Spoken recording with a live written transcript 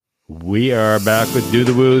We are back with Do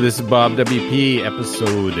the Woo. This is Bob WP,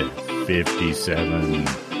 episode 57.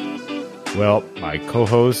 Well, my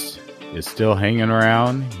co-host is still hanging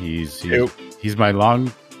around. He's my long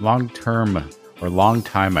time,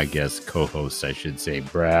 I guess, co-host, I should say,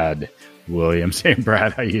 Brad Williams. Hey,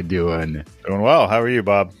 Brad, how you doing? Doing well. How are you,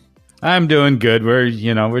 Bob? I'm doing good. We're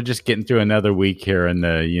just getting through another week here in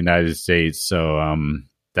the United States. So,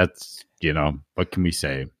 that's, what can we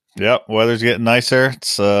say? Yep, weather's getting nicer.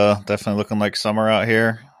 It's definitely looking like summer out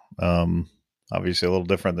here. Obviously a little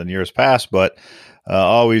different than years past, but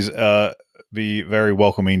always be very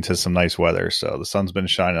welcoming to some nice weather. So the sun's been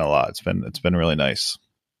shining a lot. It's been really nice.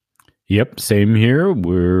 Yep, same here.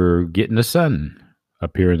 We're getting the sun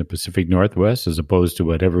up here in the Pacific Northwest, as opposed to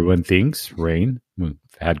what everyone thinks, rain. We've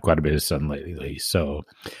had quite a bit of sun lately. So,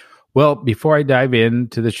 well, before I dive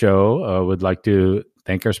into the show, I would like to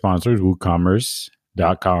thank our sponsors,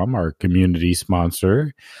 WooCommerce.com, our community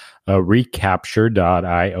sponsor, Recapture.io,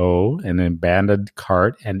 an abandoned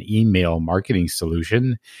cart and email marketing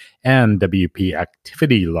solution, and WP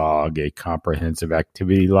Activity Log, a comprehensive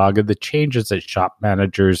activity log of the changes that shop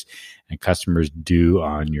managers and customers do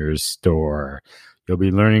on your store. You'll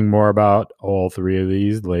be learning more about all three of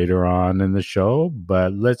these later on in the show,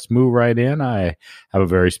 but let's move right in. I have a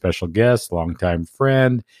very special guest, longtime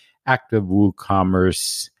friend, active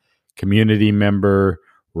WooCommerce community member,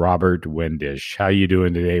 Robert Windisch. How you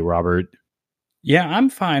doing today, Robert? Yeah, I'm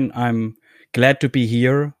fine. I'm glad to be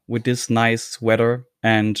here with this nice weather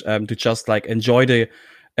and to just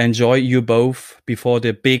enjoy you both before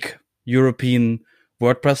the big European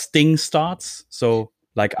WordPress thing starts. So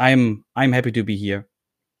I'm happy to be here.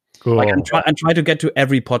 Cool. And try to get to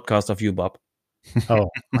every podcast of you, Bob. Oh,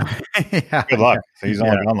 yeah. Good luck. So he's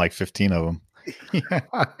only done 15 of them.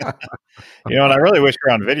 And I really wish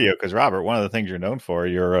you're on video because, Robert, one of the things you're known for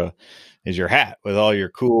is your hat with all your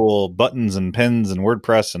cool buttons and pins and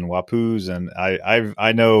WordPress and Wapoos. And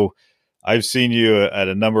I know I've seen you at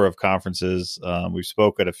a number of conferences. We've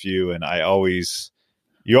spoke at a few, and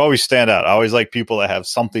you always stand out. I always like people that have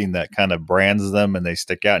something that kind of brands them and they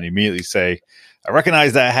stick out and you immediately say, I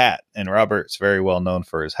recognize that hat. And Robert's very well known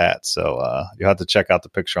for his hat. So you'll have to check out the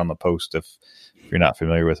picture on the post if you're not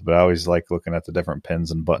familiar with it. But I always like looking at the different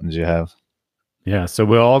pins and buttons you have. Yeah. So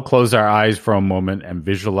we'll all close our eyes for a moment and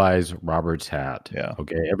visualize Robert's hat. Yeah.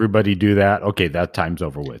 Okay. Everybody do that. Okay. That time's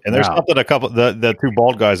over with. And there's something the two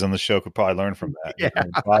bald guys on the show could probably learn from that. Yeah.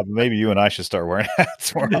 Bob, maybe you and I should start wearing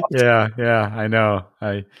hats more often. Yeah. I know.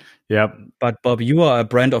 Yep. But Bob, you are a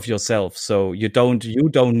brand of yourself, so you don't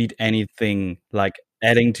need anything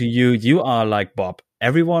adding to you. You are like Bob.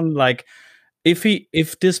 Everyone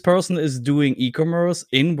if this person is doing e-commerce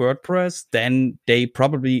in WordPress, then they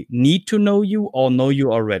probably need to know you or know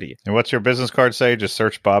you already. And what's your business card say? Just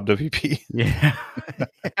search Bob WP. Yeah.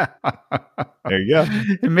 There you go.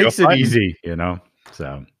 It makes it easy,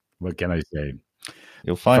 So what can I say?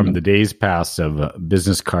 You'll find from the days past of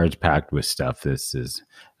business cards packed with stuff.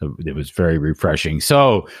 It was very refreshing.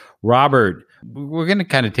 So, Robert, we're going to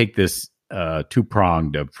kind of take this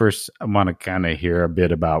two-pronged. First, I want to kind of hear a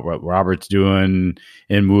bit about what Robert's doing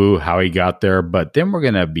in Woo, how he got there. But then we're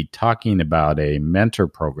going to be talking about a mentor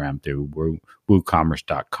program through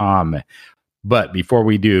WooCommerce.com. But before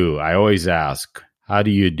we do, I always ask, how do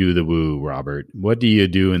you do the Woo, Robert? What do you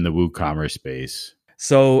do in the WooCommerce space?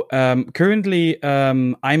 So currently,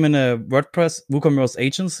 I'm in a WooCommerce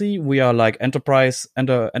agency. We are enterprise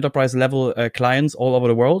level clients all over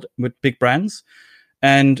the world with big brands,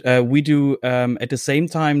 and we do at the same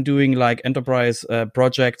time doing enterprise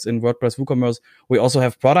projects in WordPress WooCommerce. We also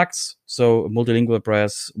have products, so multilingual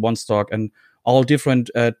press, one stock, and all different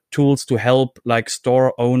tools to help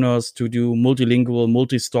store owners to do multilingual,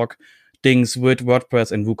 multi-stock things with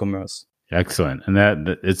WordPress and WooCommerce. Excellent. And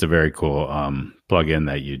that it's a very cool plugin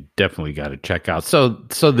that you definitely got to check out. So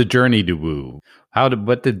the journey to Woo,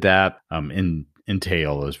 what did that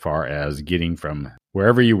entail as far as getting from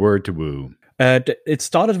wherever you were to Woo? It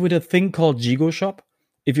started with a thing called Jigo Shop,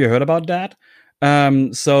 if you heard about that.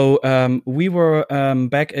 We were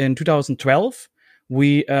back in 2012.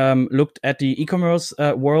 We looked at the e-commerce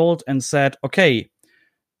world and said, okay,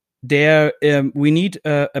 we need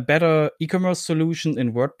a better e-commerce solution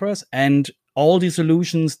in WordPress, and all the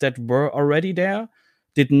solutions that were already there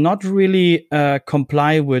did not really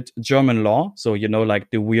comply with German law. So the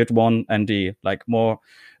weird one and the more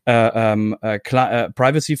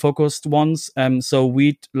privacy focused ones. So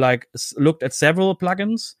we looked at several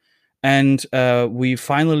plugins, and we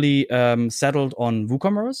finally settled on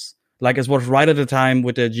WooCommerce. It was right at the time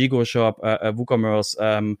with the Jigo Shop WooCommerce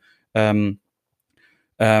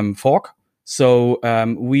fork. So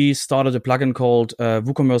we started a plugin called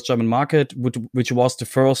WooCommerce German Market, which was the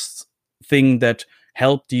first thing that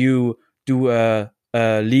helped you do a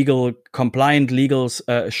compliant legal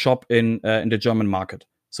shop in the German market.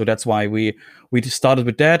 So that's why we started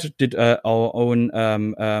with that. Did our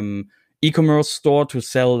own e-commerce store to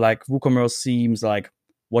sell like WooCommerce themes, like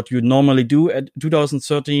what you normally do at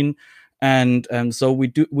 2013. And so we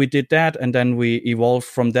did that, and then we evolved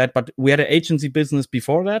from that. But we had an agency business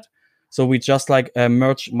before that. So we just like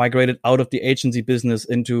migrated out of the agency business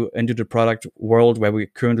into the product world where we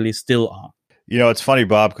currently still are. You know, it's funny,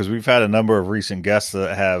 Bob, because we've had a number of recent guests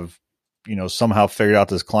that have, you know, somehow figured out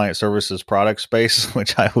this client services product space,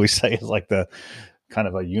 which I always say is like the kind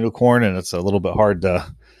of a unicorn, and it's a little bit hard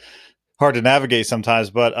to navigate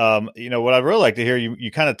sometimes. But you know, what I'd really like to hear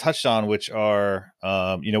you kind of touched on, which are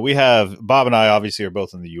you know, we have Bob and I obviously are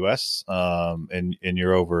both in the US, and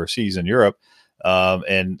you're overseas in Europe.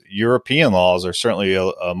 And European laws are certainly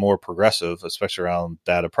a more progressive, especially around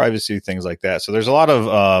data privacy, things like that. So there's a lot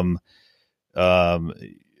of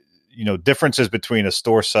you know, differences between a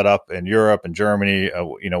store setup in Europe and Germany,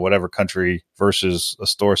 you know, whatever country, versus a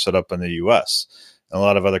store set up in the US, and a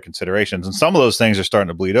lot of other considerations. And some of those things are starting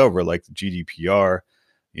to bleed over, like the GDPR,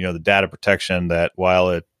 you know, the data protection that, while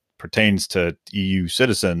it pertains to EU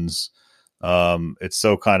citizens, it's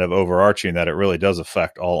so kind of overarching that it really does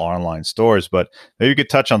affect all online stores. But maybe you could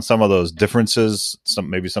touch on some of those differences,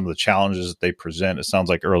 maybe some of the challenges that they present. It sounds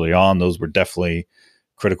like early on, those were definitely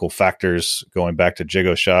critical factors going back to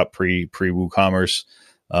JigoShop pre WooCommerce,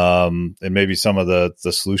 and maybe some of the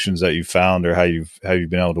solutions that you found, or how you've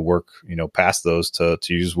been able to work, you know, past those to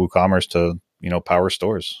use WooCommerce to, you know, power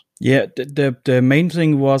stores. Yeah, the main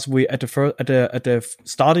thing was we at the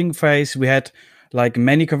starting phase, we had like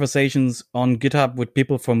many conversations on GitHub with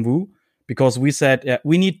people from Woo, because we said, yeah,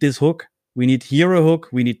 we need this hook, we need here a hook,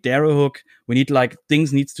 we need there a hook, we need like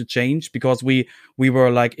things needs to change, because we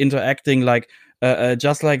were like interacting like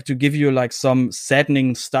just like to give you like some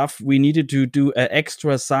saddening stuff. We needed to do an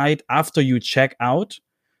extra site after you check out,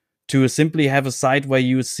 to simply have a site where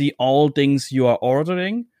you see all things you are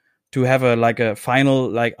ordering, to have a final,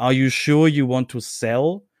 like, are you sure you want to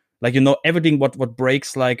sell? Like, you know, everything what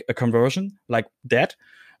breaks like a conversion, like that.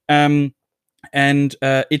 And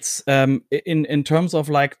it's in terms of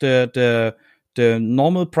like the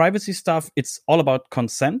normal privacy stuff, it's all about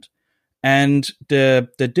consent. And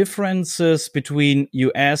the differences between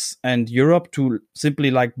US and Europe, to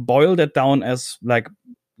simply like boil that down as like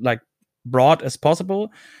broad as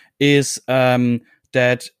possible, is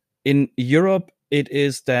that in Europe it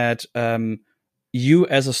is that you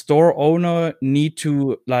as a store owner need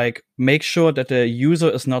to like make sure that the user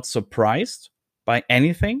is not surprised by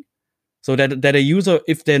anything. So that a user,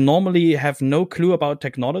 if they normally have no clue about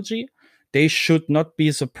technology, they should not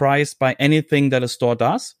be surprised by anything that a store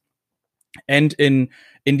does. And in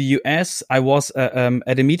the US, I was at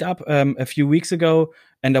a meetup a few weeks ago,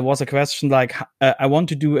 and there was a question like, I want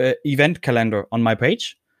to do an event calendar on my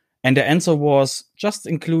page. And the answer was, just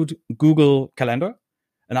include Google Calendar.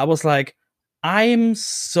 And I was like, I'm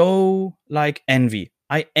so like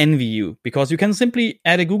I envy you, because you can simply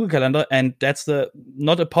add a Google Calendar, and that's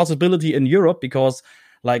not a possibility in Europe, because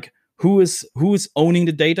like who is owning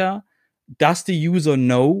the data? Does the user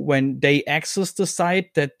know when they access the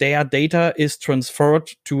site that their data is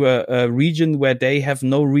transferred to a region where they have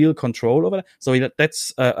no real control over it? So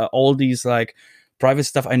that's all these like private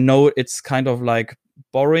stuff. I know it's kind of like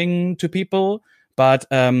boring to people, but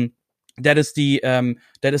that is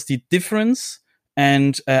the difference.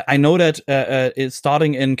 And I know that it's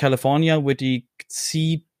starting in California with the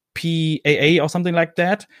CPAA or something like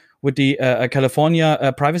that, with the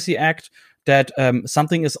California Privacy Act, that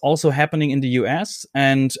something is also happening in the US,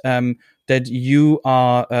 and that you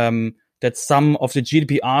are that some of the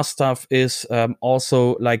GDPR stuff is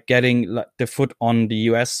also like getting the foot on the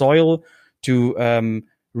US soil to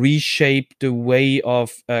reshape the way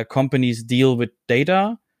of companies deal with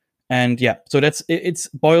data. And yeah, so it's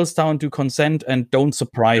boils down to consent and don't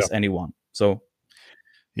surprise anyone. So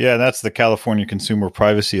yeah, that's the California Consumer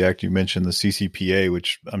Privacy Act. You mentioned the CCPA,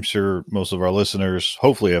 which I'm sure most of our listeners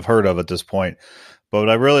hopefully have heard of at this point. But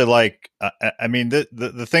I really like, I mean,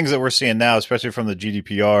 the things that we're seeing now, especially from the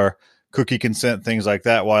GDPR, cookie consent, things like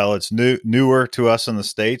that, while it's newer to us in the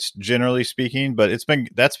States, generally speaking, but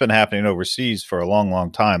that's been happening overseas for a long,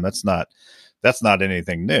 long time. That's not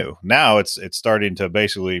anything new. Now it's starting to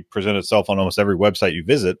basically present itself on almost every website you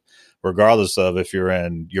visit, regardless of if you're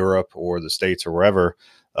in Europe or the States or wherever.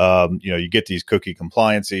 You know, you get these cookie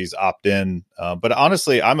compliances, opt in. But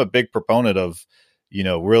honestly, I'm a big proponent of, you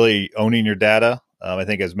know, really owning your data. I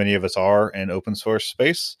think as many of us are in open source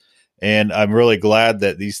space. And I'm really glad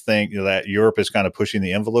that these things, that Europe is kind of pushing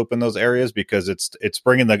the envelope in those areas, because it's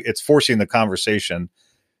forcing the conversation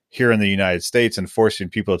here in the United States and forcing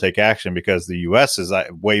people to take action, because the US is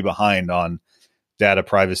way behind on data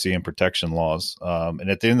privacy and protection laws. And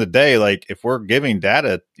at the end of the day, like, if we're giving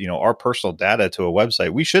data, our personal data to a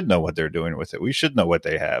website, we should know what they're doing with it. We should know what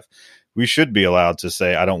they have. We should be allowed to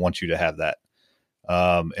say, I don't want you to have that.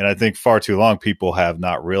 And I think far too long, people have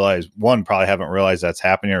not realized, probably haven't realized that's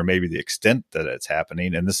happening, or maybe the extent that it's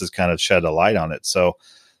happening. And this has kind of shed a light on it. So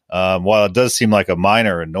while it does seem like a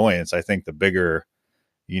minor annoyance, I think the bigger,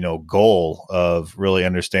 goal of really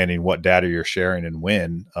understanding what data you're sharing and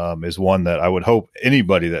when is one that I would hope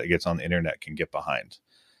anybody that gets on the internet can get behind.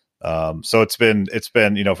 So it's been,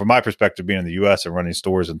 from my perspective, being in the US and running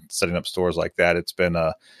stores and setting up stores like that,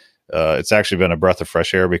 it's actually been a breath of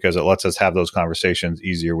fresh air, because it lets us have those conversations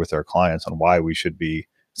easier with our clients on why we should be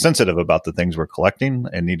sensitive about the things we're collecting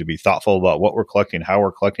and need to be thoughtful about what we're collecting, how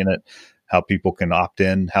we're collecting it, how people can opt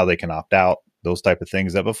in, how they can opt out, those type of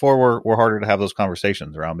things that before were harder to have those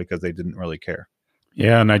conversations around because they didn't really care.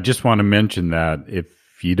 Yeah. And I just want to mention that if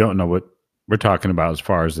you don't know what we're talking about as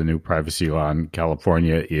far as the new privacy law in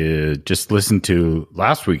California, is just listen to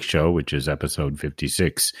last week's show, which is episode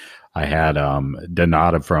 56. I had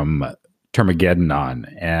Donata from Termageddon on,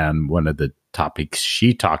 and one of the topics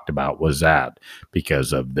she talked about was that,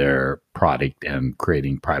 because of their product and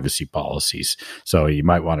creating privacy policies. So you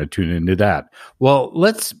might want to tune into that. Well,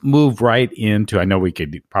 let's move right into, I know we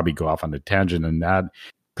could probably go off on a tangent in that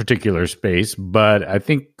particular space, but I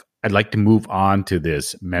think I'd like to move on to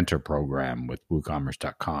this mentor program with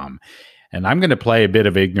WooCommerce.com. And I'm going to play a bit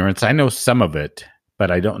of ignorance. I know some of it,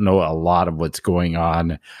 but I don't know a lot of what's going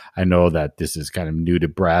on. I know that this is kind of new to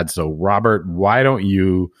Brad. So Robert, why don't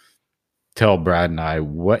you tell Brad and I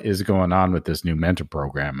what is going on with this new mentor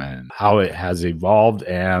program and how it has evolved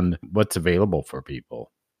and what's available for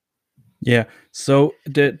people? Yeah. So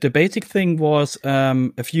the basic thing was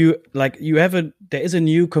there is a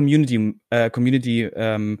new community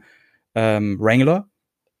wrangler.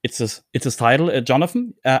 It's his title,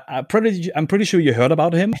 Jonathan. I'm pretty sure you heard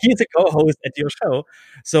about him. He's a co-host at your show.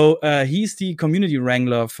 So he's the community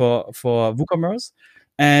wrangler for WooCommerce,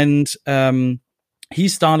 and he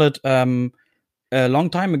started a long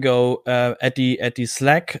time ago at the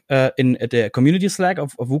Slack at the community Slack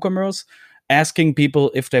of WooCommerce, asking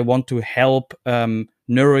people if they want to help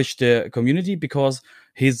nourish the community, because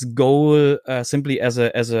his goal simply as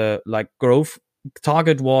a like growth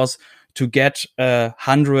target was to get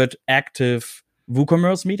 100 active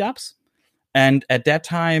WooCommerce meetups. And at that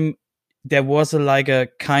time, there was a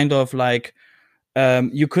kind of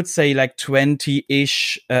you could say like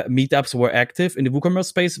 20-ish meetups were active in the WooCommerce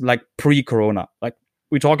space, like pre-corona. Like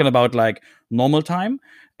we're talking about like normal time.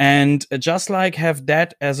 And just like have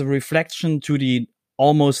that as a reflection to the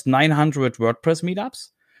almost 900 WordPress meetups.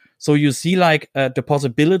 So you see like the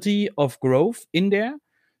possibility of growth in there.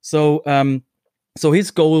 So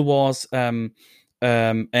his goal was, and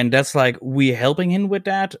that's like we helping him with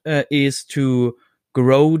that, is to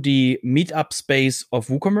grow the meetup space of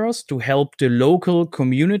WooCommerce, to help the local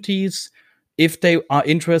communities, if they are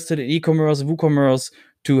interested in e-commerce, WooCommerce,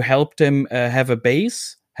 to help them have a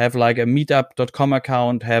base, have like a meetup.com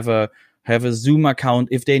account, have a Zoom account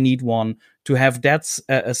if they need one, to have that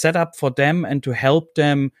set up for them and to help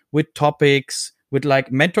them with topics, with like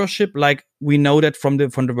mentorship. Like we know that from the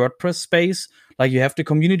WordPress space, like you have the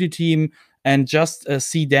community team, and just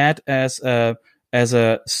see that as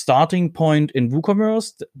a starting point in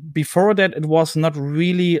WooCommerce. Before that, it was not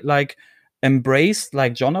really like embraced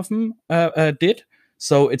like Jonathan did.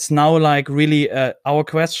 So it's now like really our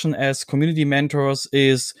question as community mentors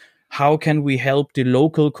is, how can we help the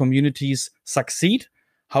local communities succeed?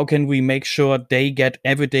 How can we make sure they get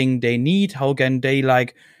everything they need? How can they,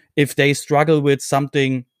 like, if they struggle with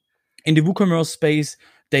something in the WooCommerce space,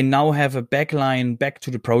 they now have a backline back to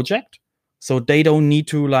the project. So they don't need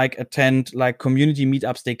to like attend like community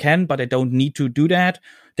meetups. They can, but they don't need to do that.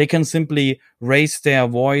 They can simply raise their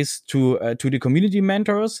voice to the community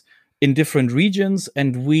mentors in different regions,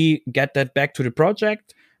 and we get that back to the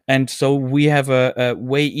project. And so we have a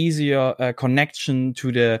way easier connection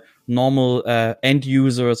to the normal end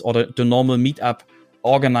users, or the normal meetup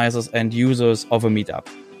organizers and users of a meetup.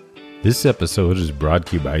 This episode is brought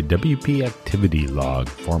to you by WP Activity Log,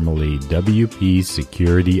 formerly WP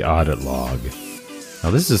Security Audit Log. Now,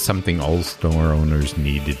 this is something all store owners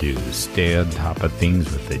need to do: stay on top of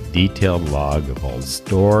things with a detailed log of all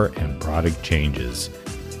store and product changes.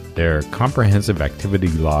 Their comprehensive activity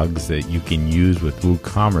logs that you can use with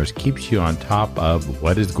WooCommerce keeps you on top of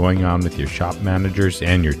what is going on with your shop managers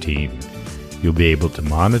and your team. You'll be able to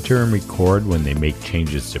monitor and record when they make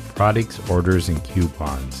changes to products, orders, and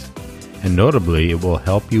coupons. And notably, it will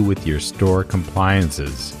help you with your store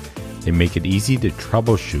compliances. They make it easy to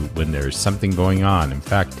troubleshoot when there's something going on. In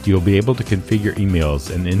fact, you'll be able to configure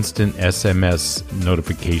emails and instant SMS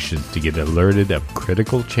notifications to get alerted of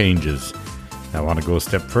critical changes. Now, want to go a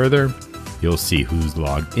step further? You'll see who's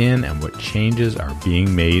logged in and what changes are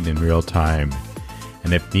being made in real time.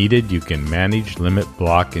 And if needed, you can manage, limit,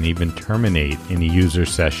 block, and even terminate any user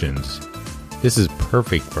sessions. This is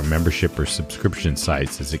perfect for membership or subscription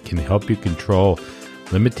sites as it can help you control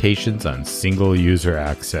limitations on single user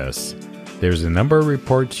access. There's a number of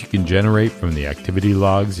reports you can generate from the activity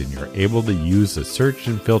logs, and you're able to use the search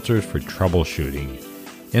and filters for troubleshooting.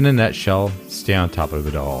 In a nutshell, stay on top of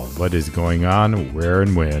it all. What is going on, where,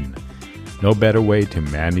 and when. No better way to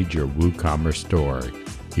manage your WooCommerce store.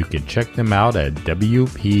 You can check them out at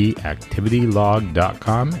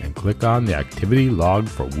wpactivitylog.com and click on the activity log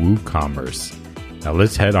for WooCommerce. Now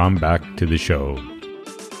let's head on back to the show.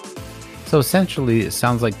 So essentially, it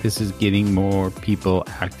sounds like this is getting more people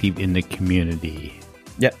active in the community.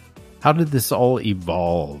 Yeah. How did this all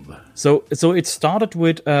evolve? So it started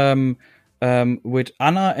with Anna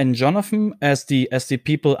and Jonathan as the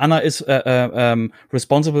people. Anna is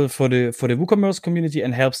responsible for the WooCommerce community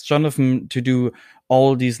and helps Jonathan to do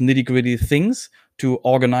all these nitty-gritty things to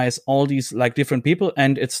organize all these like different people.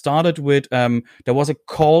 And it started with there was a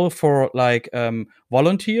call for like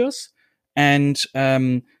volunteers, and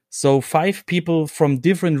so 5 people from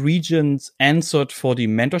different regions answered for the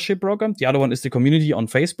mentorship program. The other one is the community on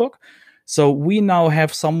Facebook. So we now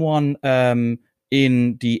have someone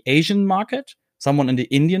in the Asian market, someone in the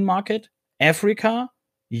Indian market, Africa,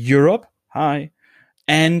 Europe, and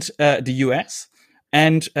the US,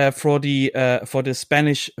 and for the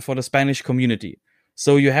Spanish community.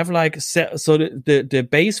 So you have like the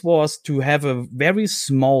base was to have a very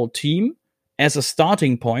small team as a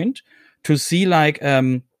starting point to see like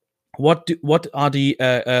what are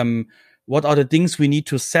the things we need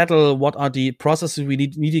to settle? What are the processes we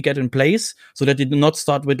need to get in place so that you do not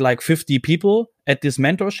start with like 50 people at this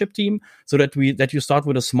mentorship team, so that you start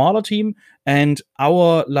with a smaller team. And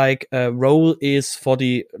our role is for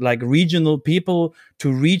the like regional people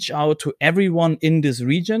to reach out to everyone in this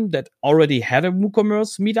region that already had a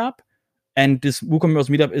WooCommerce meetup, and this WooCommerce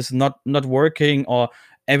meetup is not working or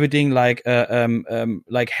everything like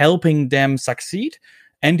helping them succeed.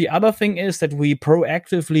 And the other thing is that we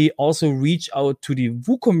proactively also reach out to the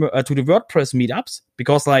to the WordPress meetups,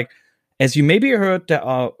 because like, as you maybe heard, there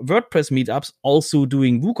are WordPress meetups also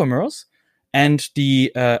doing WooCommerce, and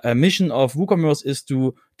the mission of WooCommerce is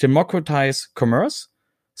to democratize commerce.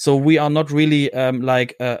 So we are not really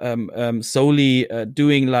solely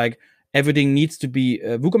doing like everything needs to be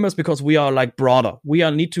WooCommerce, because we are like broader. We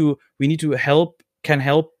need to help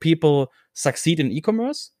people succeed in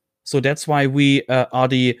e-commerce. So that's why we are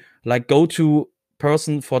the like go-to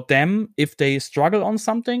person for them if they struggle on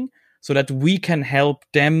something, so that we can help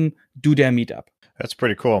them do their meetup. That's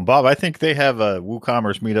pretty cool. And Bob, I think they have a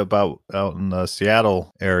WooCommerce meetup out in the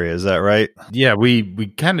Seattle area. Is that right? Yeah,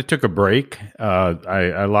 we kind of took a break.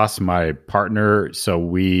 I lost my partner, so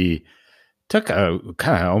we took a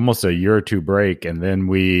kind of almost a year or two break, and then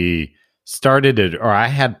we started it, or I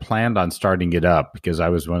had planned on starting it up because I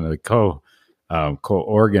was one of the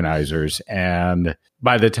co-organizers. And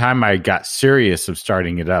by the time I got serious of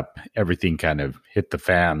starting it up, everything kind of hit the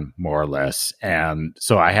fan, more or less. And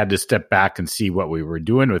so I had to step back and see what we were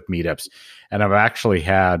doing with meetups. And I've actually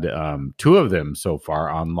had 2 of them so far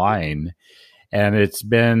online. And it's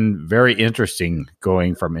been very interesting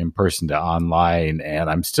going from in-person to online. And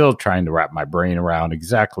I'm still trying to wrap my brain around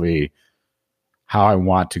exactly how I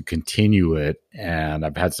want to continue it. And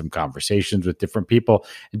I've had some conversations with different people,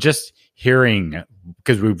 and just hearing,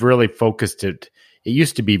 because we've really focused it. It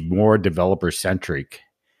used to be more developer centric,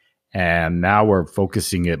 and now we're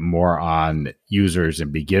focusing it more on users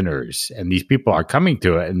and beginners. And these people are coming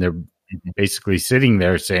to it, and they're basically sitting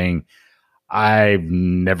there saying, I've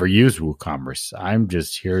never used WooCommerce. I'm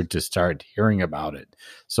just here to start hearing about it.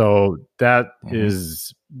 So that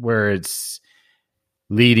is where it's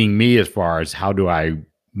leading me as far as how do I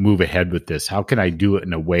move ahead with this? How can I do it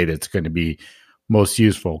in a way that's going to be most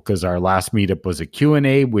useful? Because our last meetup was a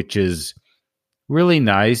Q&A, which is really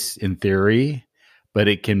nice in theory, but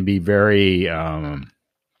it can be very,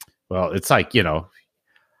 it's like,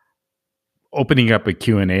 opening up a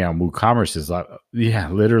Q&A on WooCommerce is like,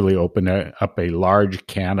 literally open up a large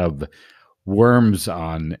can of worms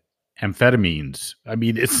on amphetamines. I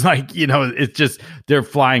mean, it's like, it's just, they're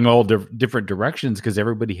flying all different directions because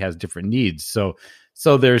everybody has different needs. So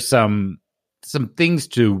there's some some things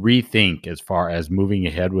to rethink as far as moving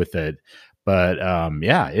ahead with it. But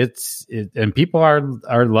and people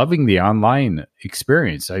are loving the online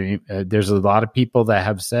experience. I mean, there's a lot of people that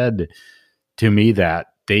have said to me that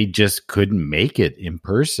they just couldn't make it in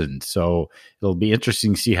person. So it'll be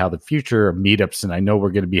interesting to see how the future of meetups. And I know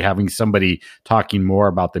we're going to be having somebody talking more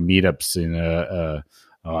about the meetups in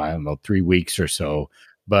I don't know, 3 weeks or so.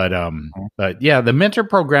 But yeah, the mentor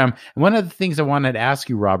program. And one of the things I wanted to ask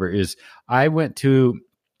you, Robert, is I went to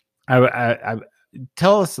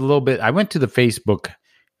tell us a little bit. I went to the Facebook,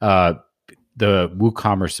 the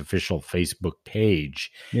WooCommerce official Facebook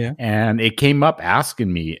page, and it came up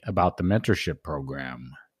asking me about the mentorship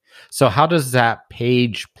program. So how does that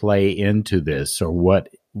page play into this, or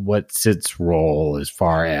what's its role as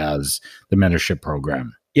far as the mentorship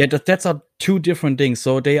program? Yeah, that's are two different things.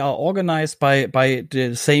 So they are organized by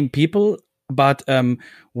the same people, but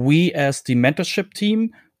we as the mentorship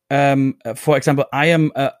team, for example,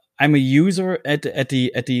 I'm a user at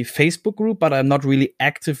the Facebook group, but I'm not really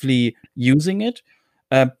actively using it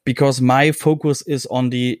because my focus is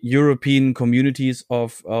on the European communities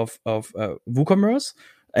of WooCommerce,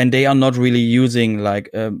 and they are not really using like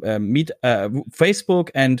Facebook,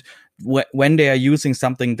 and when they are using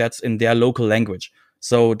something that's in their local language.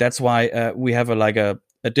 So that's why we have a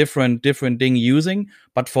different thing using.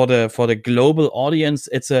 But for the global audience,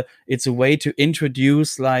 it's a way to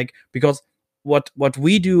introduce, like, because what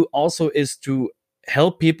we do also is to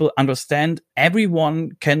help people understand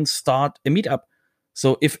everyone can start a meetup.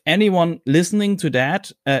 So if anyone listening to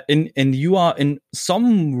that and you are in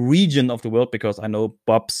some region of the world, because I know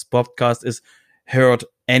Bob's podcast is heard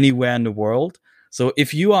anywhere in the world. So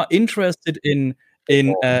if you are interested in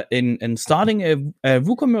starting a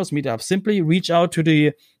WooCommerce meetup, simply reach out to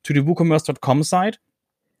the WooCommerce.com site,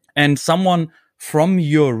 and someone from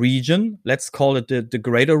your region, let's call it the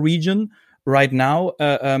greater region right now,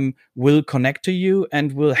 will connect to you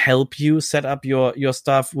and will help you set up your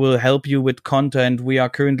stuff, will help you with content. We are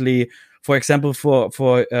currently, for example,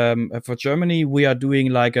 for Germany, we are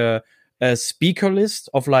doing like a speaker list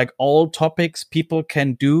of like all topics people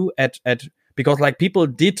can do at because like people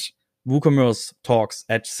did WooCommerce talks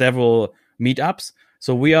at several meetups.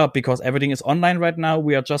 So we are, because everything is online right now,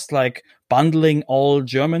 we are just like bundling all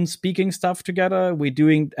German speaking stuff together. We're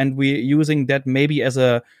using that maybe as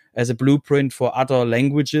a blueprint for other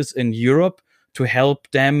languages in Europe to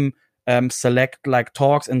help them select like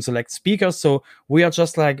talks and select speakers. So we are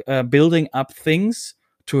just like building up things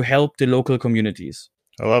to help the local communities.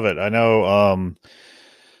 I love it. I know.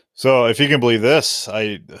 So if you can believe this,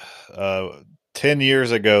 10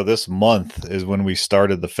 years ago this month is when we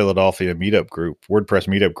started the Philadelphia Meetup group, WordPress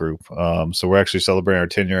Meetup group. So we're actually celebrating our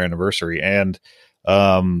 10-year anniversary. And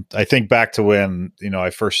I think back to when, I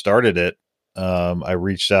first started it, I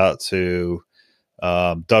reached out to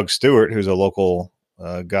Doug Stewart, who's a local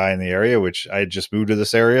guy in the area, which I had just moved to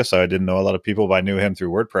this area. So I didn't know a lot of people, but I knew him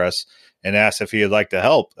through WordPress, and asked if he would like to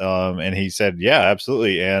help. And he said, yeah,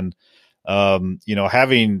 absolutely. And,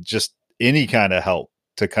 having just any kind of help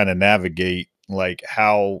to kind of navigate like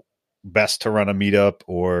how best to run a meetup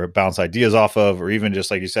or bounce ideas off of, or even just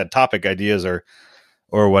like you said, topic ideas or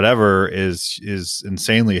whatever is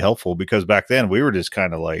insanely helpful, because back then we were just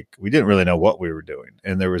kind of like, we didn't really know what we were doing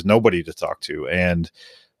and there was nobody to talk to. And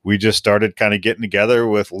we just started kind of getting together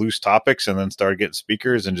with loose topics and then started getting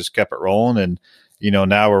speakers and just kept it rolling. And,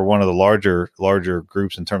 now we're one of the larger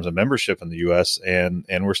groups in terms of membership in the US, and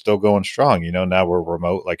we're still going strong. Now we're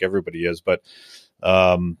remote like everybody is, but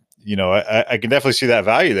I can definitely see that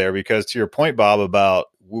value there, because to your point, Bob, about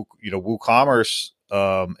WooCommerce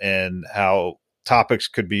and how topics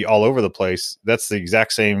could be all over the place. That's the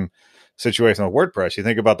exact same situation with WordPress. You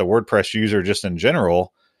think about the WordPress user just in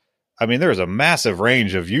general. I mean, there's a massive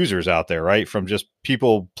range of users out there, right? From just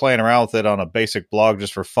people playing around with it on a basic blog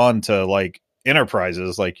just for fun to like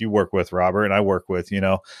enterprises like you work with, Robert, and I work with,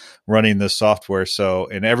 running this software. So,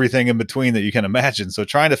 and everything in between that you can imagine. So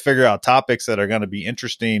trying to figure out topics that are going to be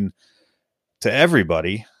interesting to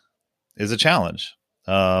everybody is a challenge.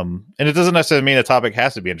 And it doesn't necessarily mean a topic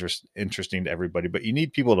has to be interesting to everybody, but you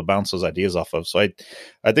need people to bounce those ideas off of. So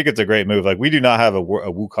I think it's a great move. Like, we do not have a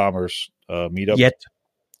WooCommerce meetup yet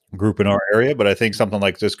group in our area, but I think something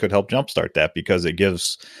like this could help jumpstart that, because it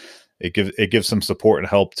gives some support and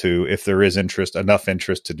help to, if there is enough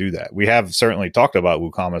interest to do that. We have certainly talked about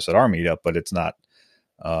WooCommerce at our meetup, but it's not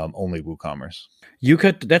only WooCommerce. You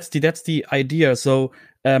could, that's the idea. So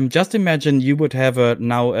just imagine you would have a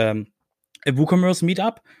WooCommerce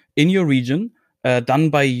meetup in your region, done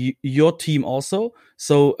by your team also.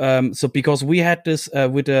 So because we had this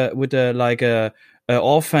with a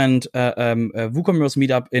orphaned WooCommerce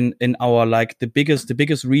meetup in our like the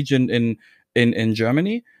biggest region in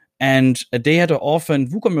Germany. And they had an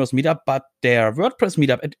orphaned WooCommerce meetup, but their WordPress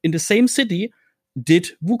meetup in the same city did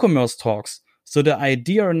WooCommerce talks. So the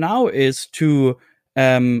idea now is to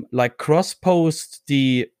like cross post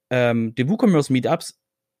the WooCommerce meetups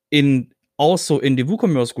also in the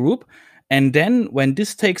WooCommerce group. And then when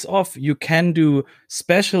this takes off, you can do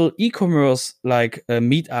special e-commerce like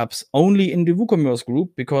meetups only in the WooCommerce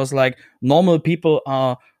group, because like normal people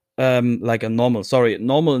are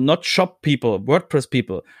normal, not shop people, WordPress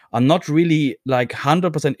people are not really like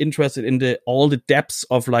 100% interested in all the depths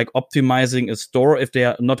of like optimizing a store if they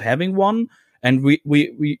are not having one. And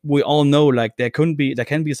we all know like there can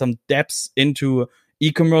be some depths into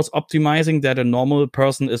e-commerce optimizing that a normal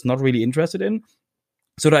person is not really interested in.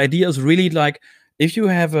 So the idea is really like, if you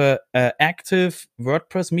have a active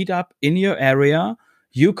WordPress meetup in your area,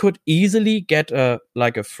 you could easily get a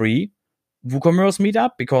free WooCommerce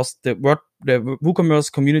meetup, because the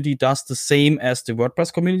WooCommerce community does the same as the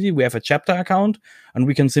WordPress community. We have a chapter account, and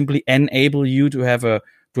we can simply enable you to have a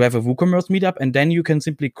WooCommerce meetup, and then you can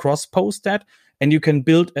simply cross post that, and you can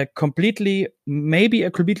build a completely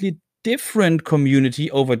different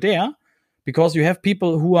community over there, because you have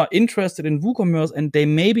people who are interested in WooCommerce and they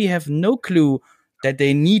maybe have no clue that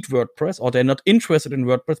they need WordPress, or they're not interested in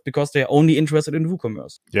WordPress because they're only interested in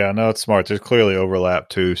WooCommerce. Yeah, no, it's smart. There's clearly overlap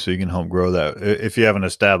too, so you can help grow that. If you have an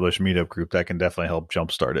established meetup group, that can definitely help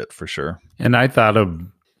jumpstart it for sure. And I thought of,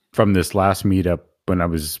 from this last meetup, when I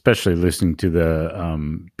was especially listening to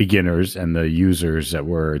the beginners and the users that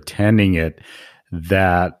were attending it,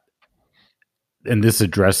 that, and this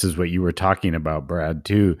addresses what you were talking about, Brad,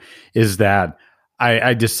 too, is that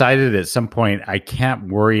I decided at some point I can't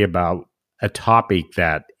worry about a topic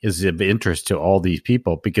that is of interest to all these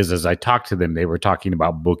people, because as I talked to them, they were talking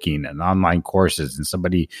about booking and online courses, and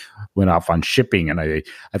somebody went off on shipping. And I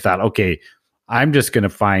thought, okay, I'm just going to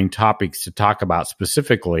find topics to talk about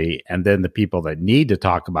specifically, and then the people that need to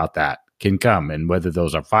talk about that can come. And whether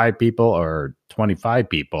those are 5 people or 25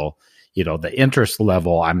 people, the interest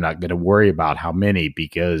level, I'm not going to worry about how many,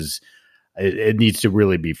 because it needs to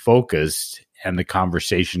really be focused and the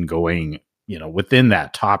conversation going, within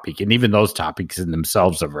that topic. And even those topics in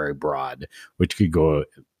themselves are very broad, which could go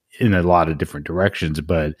in a lot of different directions.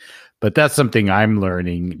 But that's something I'm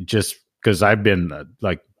learning, just because I've been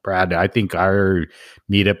like Brad. I think our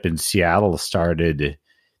meetup in Seattle started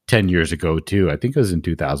 10 years ago too. I think it was in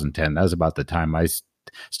 2010. That was about the time I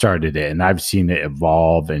started it, and I've seen it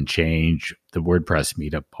evolve and change, the WordPress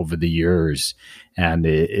meetup, over the years. And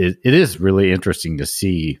it is really interesting to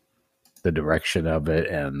see the direction of it,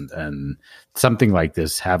 and something like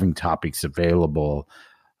this, having topics available.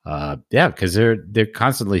 Because they're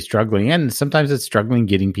constantly struggling, and sometimes it's struggling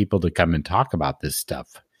getting people to come and talk about this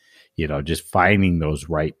stuff, just finding those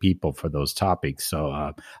right people for those topics. So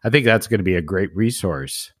I think that's going to be a great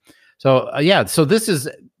resource. So so this is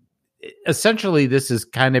essentially, this is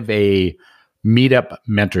kind of a meetup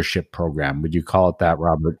mentorship program. Would you call it that,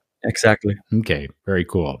 Robert? Exactly. Okay, very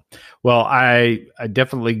cool. Well, I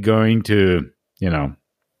definitely going to,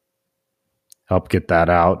 help get that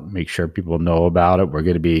out, make sure people know about it. We're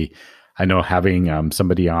going to be, I know, having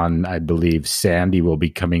somebody on, I believe Sandy will be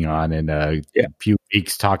coming on in a few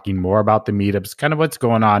weeks, talking more about the meetups, kind of what's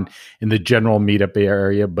going on in the general meetup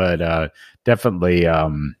area. But definitely,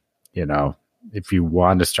 if you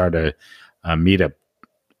want to start a meetup,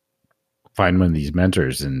 find one of these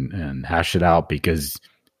mentors and hash it out, because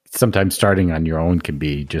sometimes starting on your own can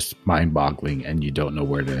be just mind-boggling, and you don't know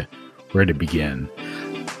where to begin.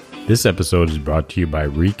 This episode is brought to you by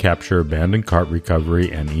Recapture Abandoned Cart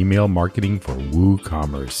Recovery and Email Marketing for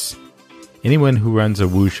WooCommerce. Anyone who runs a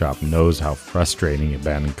Woo shop knows how frustrating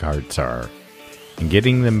abandoned carts are. And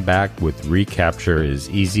getting them back with Recapture is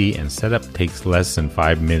easy, and setup takes less than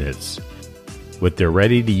 5 minutes. With their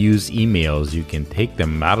ready-to-use emails, you can take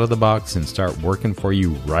them out of the box and start working for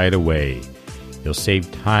you right away. You'll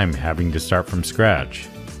save time having to start from scratch.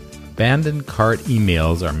 Abandoned cart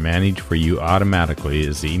emails are managed for you automatically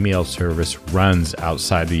as the email service runs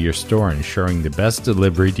outside of your store, ensuring the best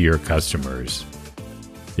delivery to your customers.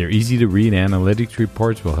 Their easy-to-read analytics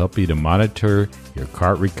reports will help you to monitor your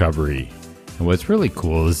cart recovery. And what's really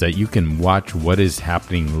cool is that you can watch what is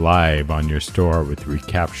happening live on your store with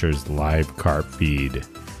Recapture's live cart feed.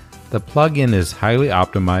 The plugin is highly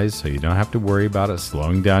optimized, so you don't have to worry about it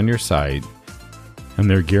slowing down your site. And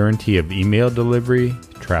their guarantee of email delivery,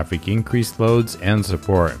 traffic increase loads, and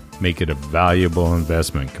support make it a valuable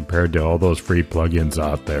investment compared to all those free plugins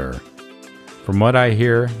out there. From what I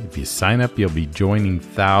hear, if you sign up, you'll be joining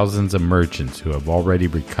thousands of merchants who have already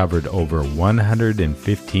recovered over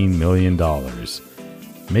 $115 million.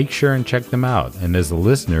 Make sure and check them out, and as a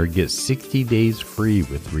listener, get 60 days free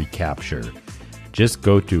with Recapture. Just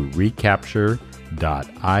go to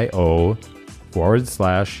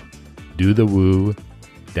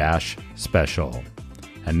recapture.io/do-the-woo-special.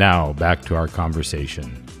 And now back to our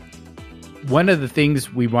conversation. One of the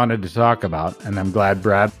things we wanted to talk about, and I'm glad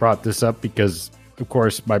Brad brought this up because, of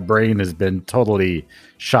course, my brain has been totally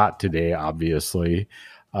shot today, obviously,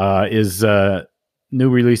 is new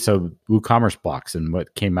release of WooCommerce blocks and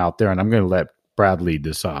what came out there. And I'm going to let Brad lead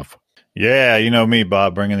this off. Yeah, you know me,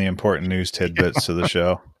 Bob, bringing the important news tidbits to the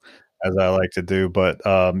show, as I like to do. But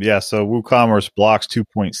so WooCommerce blocks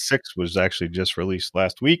 2.6 was actually just released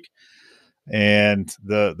last week. And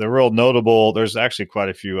the real notable, there's actually quite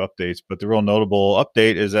a few updates, but the real notable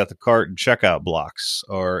update is that the cart and checkout blocks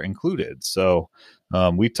are included. So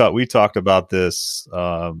we talked about this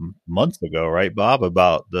months ago, right, Bob,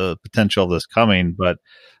 about the potential of this coming, but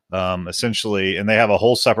essentially, and they have a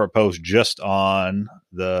whole separate post just on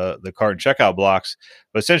the cart and checkout blocks,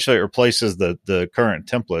 but essentially it replaces the current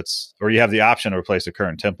templates, or you have the option to replace the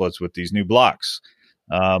current templates with these new blocks.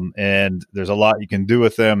 And there's a lot you can do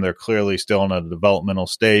with them. They're clearly still in a developmental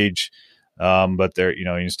stage, but they're,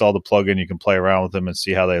 you install the plugin, you can play around with them and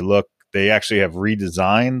see how they look. They actually have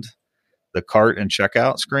redesigned the cart and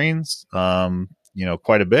checkout screens,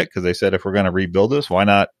 quite a bit, because they said if we're going to rebuild this, why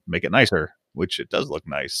not make it nicer, which it does look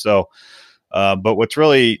nice. So, but what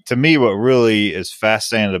really is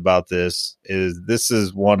fascinating about this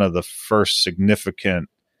is one of the first significant,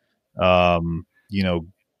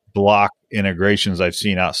 block integrations I've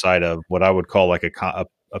seen outside of what I would call like a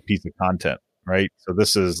piece of content, right? So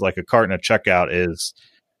this is like a cart and a checkout it's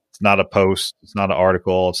not a post, it's not an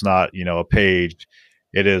article, it's not, a page.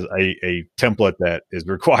 It is a template that is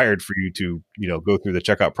required for you to, go through the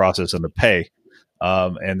checkout process and to pay.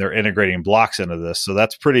 And they're integrating blocks into this. So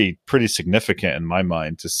that's pretty significant in my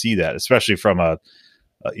mind to see that, especially from a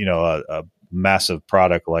massive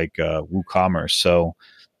product like WooCommerce. So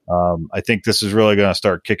I think this is really going to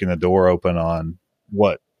start kicking the door open on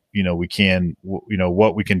what we can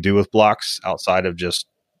do with blocks outside of just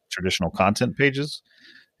traditional content pages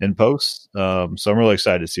and posts. So I'm really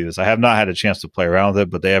excited to see this. I have not had a chance to play around with it,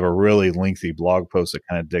 but they have a really lengthy blog post that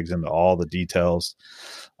kind of digs into all the details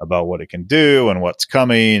about what it can do and what's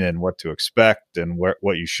coming and what to expect and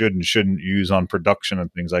what you should and shouldn't use on production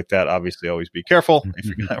and things like that. Obviously, always be careful if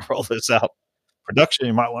you're going to roll this out. Production,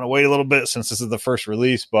 you might want to wait a little bit since this is the first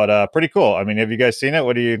release, but pretty cool. I mean, have you guys seen it?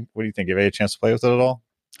 What do you think? Have you had a chance to play with it at all?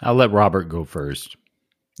 I'll let Robert go first.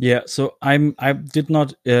 Yeah, so I did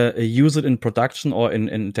not use it in production or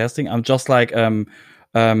in testing. I'm just like saw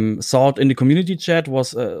it in the community chat,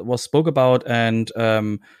 was spoke about, and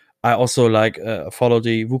I also follow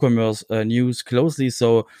the WooCommerce news closely.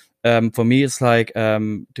 So for me, it's like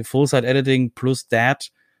the full site editing plus that.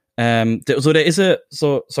 So there is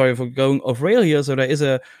sorry for going off rail here. So there is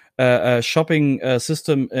a shopping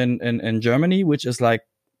system in Germany, which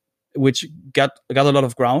got a lot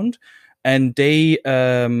of ground, and they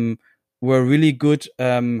were really good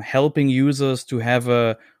helping users to have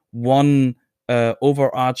a one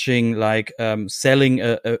overarching selling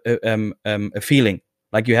a feeling.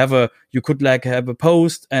 Like you could have a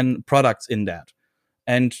post and products in that,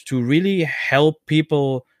 and to really help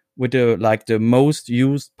people with the most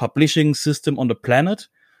used publishing system on the planet,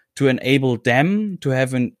 to enable them to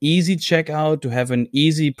have an easy checkout, to have an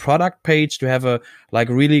easy product page, to have a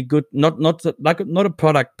really good, not a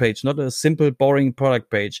product page, not a simple boring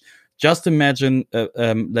product page. Just imagine a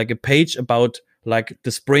page about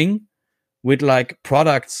the spring with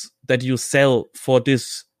products that you sell for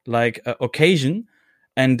this occasion,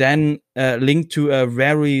 and then link to a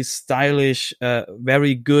very stylish,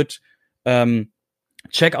 very good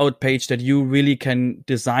checkout page that you really can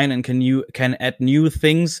design and can add new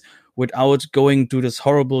things without going to this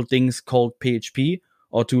horrible things called PHP,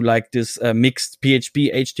 or to this mixed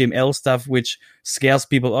PHP HTML stuff which scares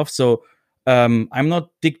people off. So I'm not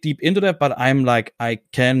dig deep into that, but I'm I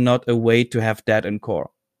cannot wait to have that in core,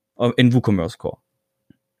 or in WooCommerce core.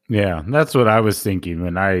 Yeah, that's what I was thinking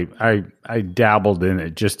when I dabbled in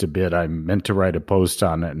it just a bit. I meant to write a post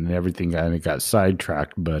on it and everything kind of got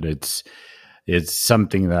sidetracked, but it's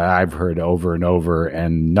something that I've heard over and over,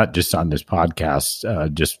 and not just on this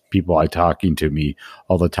podcast, just people talking to me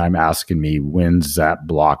all the time asking me, when's that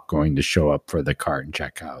block going to show up for the cart and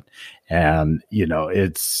checkout? And,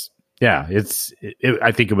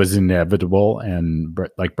 I think it was inevitable. And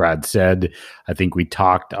like Brad said, I think we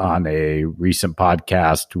talked on a recent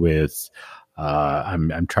podcast with,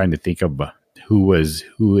 I'm trying to think of who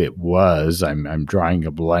it was. I'm drawing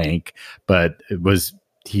a blank, but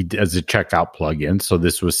he does a checkout plugin. So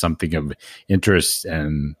this was something of interest,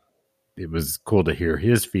 and it was cool to hear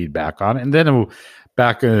his feedback on it. And then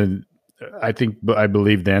back in, I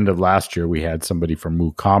believe the end of last year, we had somebody from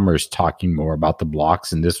WooCommerce talking more about the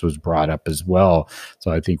blocks, and this was brought up as well.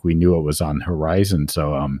 So I think we knew it was on the horizon.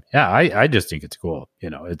 So I just think it's cool.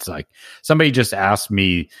 It's like somebody just asked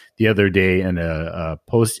me the other day in a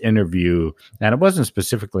post interview, and it wasn't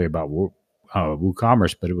specifically about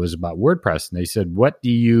WooCommerce, but it was about WordPress, and they said, "What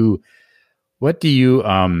do you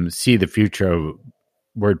see the future of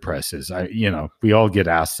WordPress is?" We all get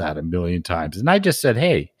asked that a million times, and I just said,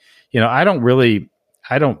 "Hey, I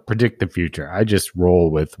don't predict the future. I just roll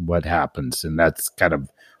with what happens." And that's kind of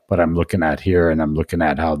what I'm looking at here. And I'm looking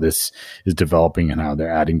at how this is developing and how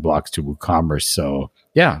they're adding blocks to WooCommerce. So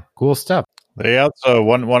yeah, cool stuff. They also,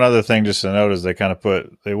 one other thing just to note is they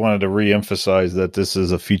wanted to reemphasize that this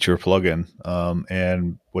is a feature plugin.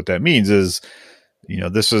 And what that means is,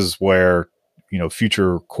 this is where,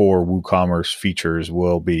 future core WooCommerce features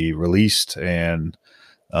will be released, and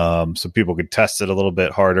so people could test it a little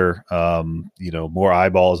bit harder, more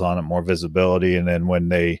eyeballs on it, more visibility. And then when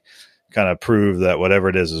they kind of prove that whatever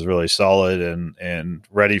it is really solid and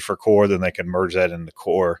ready for core, then they can merge that into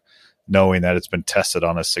core, knowing that it's been tested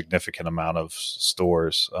on a significant amount of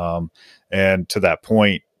stores. And to that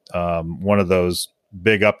point, one of those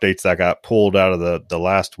big updates that got pulled out of the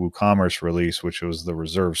last WooCommerce release, which was the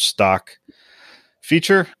reserve stock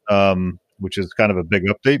feature, which is kind of a big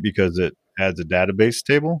update because it adds a database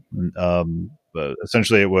table. But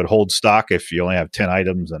essentially, it would hold stock if you only have 10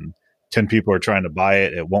 items and 10 people are trying to buy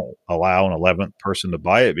it. It won't allow an 11th person to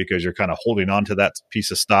buy it because you're kind of holding on to that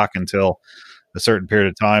piece of stock until a certain period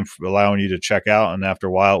of time, allowing you to check out. And after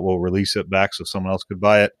a while, it will release it back so someone else could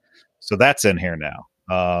buy it. So that's in here now.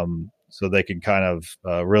 So they can kind of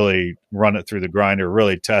really run it through the grinder,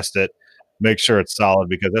 really test it, make sure it's solid,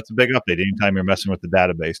 because that's a big update. Anytime you're messing with the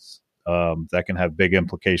database, that can have big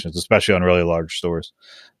implications, especially on really large stores.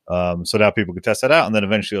 So now people can test that out, and then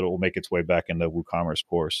eventually it will make its way back into WooCommerce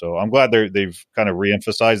core. So I'm glad they've kind of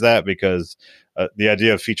reemphasized that, because the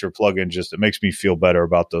idea of feature plugin it makes me feel better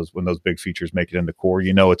about those when those big features make it into core.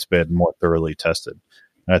 It's been more thoroughly tested,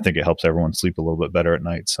 and I think it helps everyone sleep a little bit better at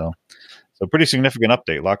night. So pretty significant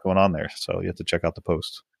update, a lot going on there. So you have to check out the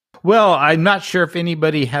post. Well, I'm not sure if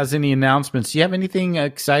anybody has any announcements. Do you have anything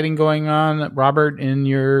exciting going on, Robert, in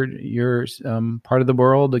your part of the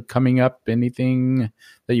world coming up? Anything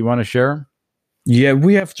that you want to share? Yeah,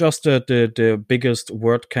 we have just the biggest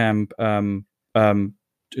WordCamp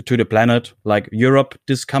to the planet, like Europe,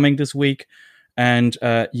 this week, and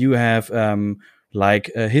you have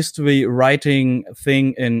like a history writing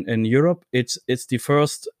thing in Europe. It's the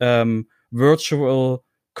first virtual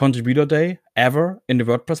contributor day ever in the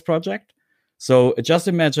WordPress project. So just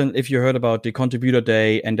imagine if you heard about the contributor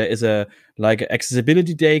day, and there is a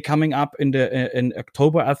accessibility day coming up in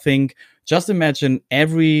October, I think. Just imagine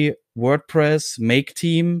every WordPress make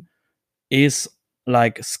team is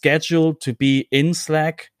scheduled to be in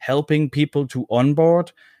Slack, helping people to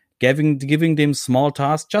onboard, giving them small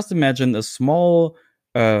tasks. Just imagine a small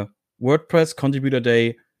WordPress contributor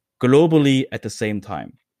day globally at the same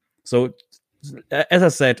time. So as I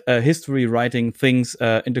said, history writing things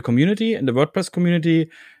in the community, in the WordPress community,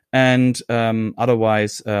 and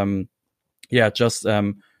otherwise, just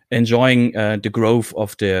enjoying the growth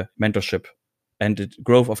of the mentorship and the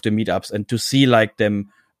growth of the meetups, and to see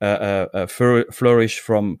them flourish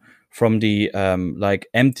from the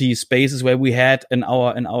empty spaces where we had in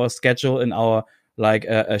our schedule, in our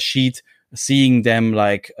a sheet, seeing them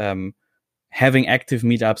having active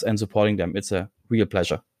meetups and supporting them. It's a real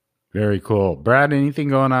pleasure. Very cool. Brad, anything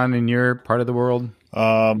going on in your part of the world?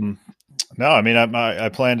 No, I mean, I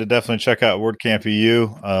plan to definitely check out WordCamp EU.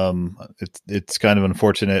 It's kind of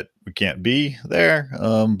unfortunate we can't be there,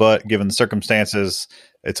 but given the circumstances,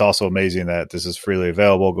 it's also amazing that this is freely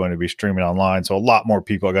available, going to be streaming online. So a lot more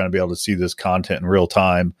people are going to be able to see this content in real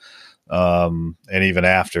time, and even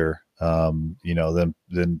after,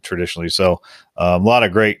 than traditionally. So a lot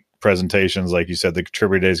of great presentations. Like you said, the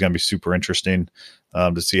contributor day is going to be super interesting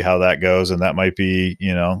to see how that goes. And that might be,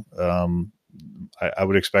 I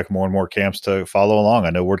would expect more and more camps to follow along.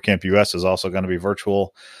 I know WordCamp US is also going to be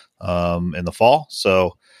virtual in the fall.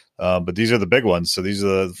 So, but these are the big ones. So these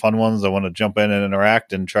are the fun ones. I want to jump in and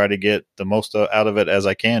interact and try to get the most out of it as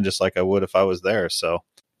I can, just like I would if I was there. So.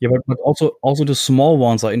 Yeah, but also the small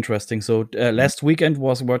ones are interesting. So last weekend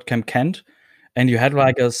was WordCamp Kent, and you had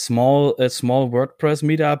a small WordPress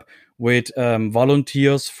meetup with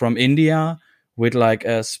volunteers from India, with like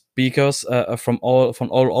speakers from all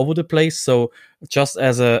over the place. So just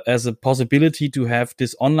as a possibility to have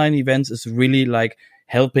this online events is really like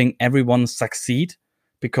helping everyone succeed,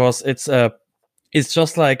 because it's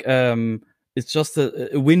just like it's just a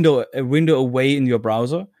window away in your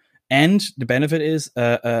browser. And the benefit is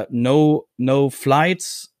no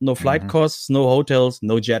flights, no flight costs, no hotels,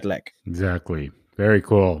 no jet lag. Exactly. Very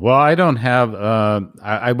cool. Well, I don't have.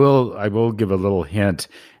 I will give a little hint,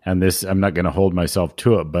 and this I'm not going to hold myself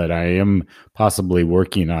to it, but I am possibly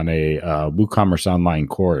working on a WooCommerce online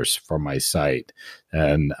course for my site,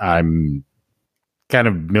 and I'm kind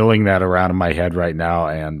of milling that around in my head right now,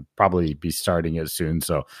 and probably be starting it soon.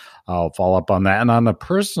 So I'll follow up on that. And on the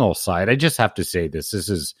personal side, I just have to say this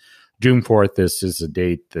is June 4th. This is a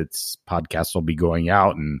date that's podcast will be going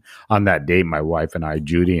out. And on that date, my wife and I,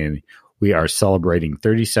 Judy, and we are celebrating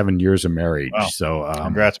 37 years of marriage. Wow. So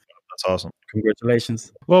congrats. That's awesome.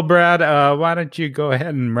 Congratulations. Well, Brad, why don't you go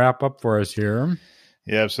ahead and wrap up for us here?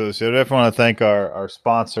 Yeah, absolutely. So I definitely want to thank our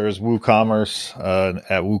sponsors, WooCommerce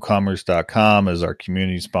at WooCommerce.com is our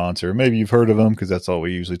community sponsor. Maybe you've heard of them because that's all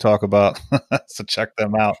we usually talk about. So check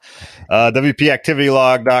them out.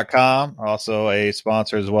 WPActivityLog.com, also a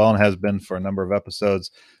sponsor as well, and has been for a number of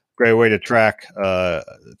episodes. Great way to track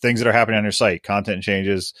things that are happening on your site, content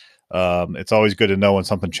changes. It's always good to know when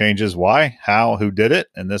something changes, why, how, who did it.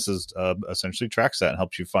 And this is essentially tracks that and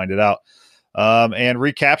helps you find it out. And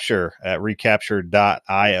Recapture at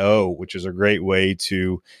recapture.io, which is a great way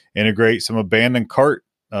to integrate some abandoned cart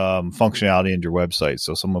functionality into your website.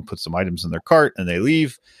 So someone puts some items in their cart and they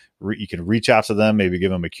leave. You can reach out to them, maybe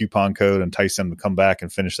give them a coupon code, entice them to come back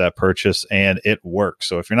and finish that purchase, and it works.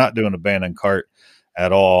 So if you're not doing abandoned cart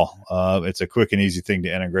at all, it's a quick and easy thing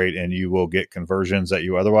to integrate, and you will get conversions that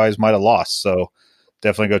you otherwise might have lost. So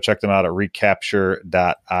definitely go check them out at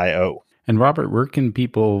recapture.io. And Robert, where can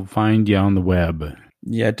people find you on the web?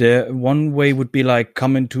 Yeah, the one way would be like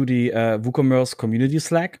come into the WooCommerce community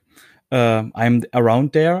Slack. I'm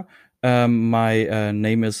around there. My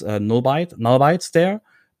name is Nullbytes there,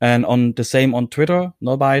 and on the same on Twitter,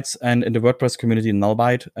 Nullbytes, and in the WordPress community,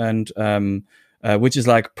 Nullbyte, and which is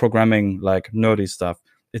like programming, like nerdy stuff.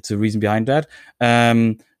 It's the reason behind that.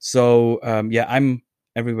 So I'm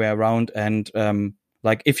everywhere around, and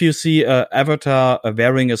like if you see an avatar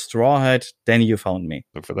wearing a straw hat, then you found me.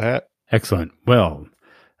 Look for the hat. Excellent. Well,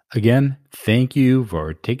 again, thank you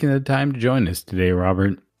for taking the time to join us today,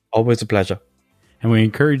 Robert. Always a pleasure. And we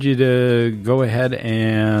encourage you to go ahead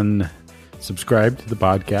and subscribe to the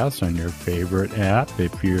podcast on your favorite app.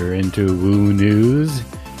 If you're into Woo News,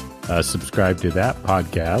 subscribe to that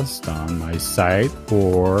podcast on my site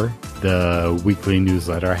or the weekly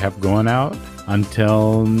newsletter I have going out.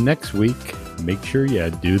 Until next week, make sure you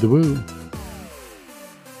do the woo.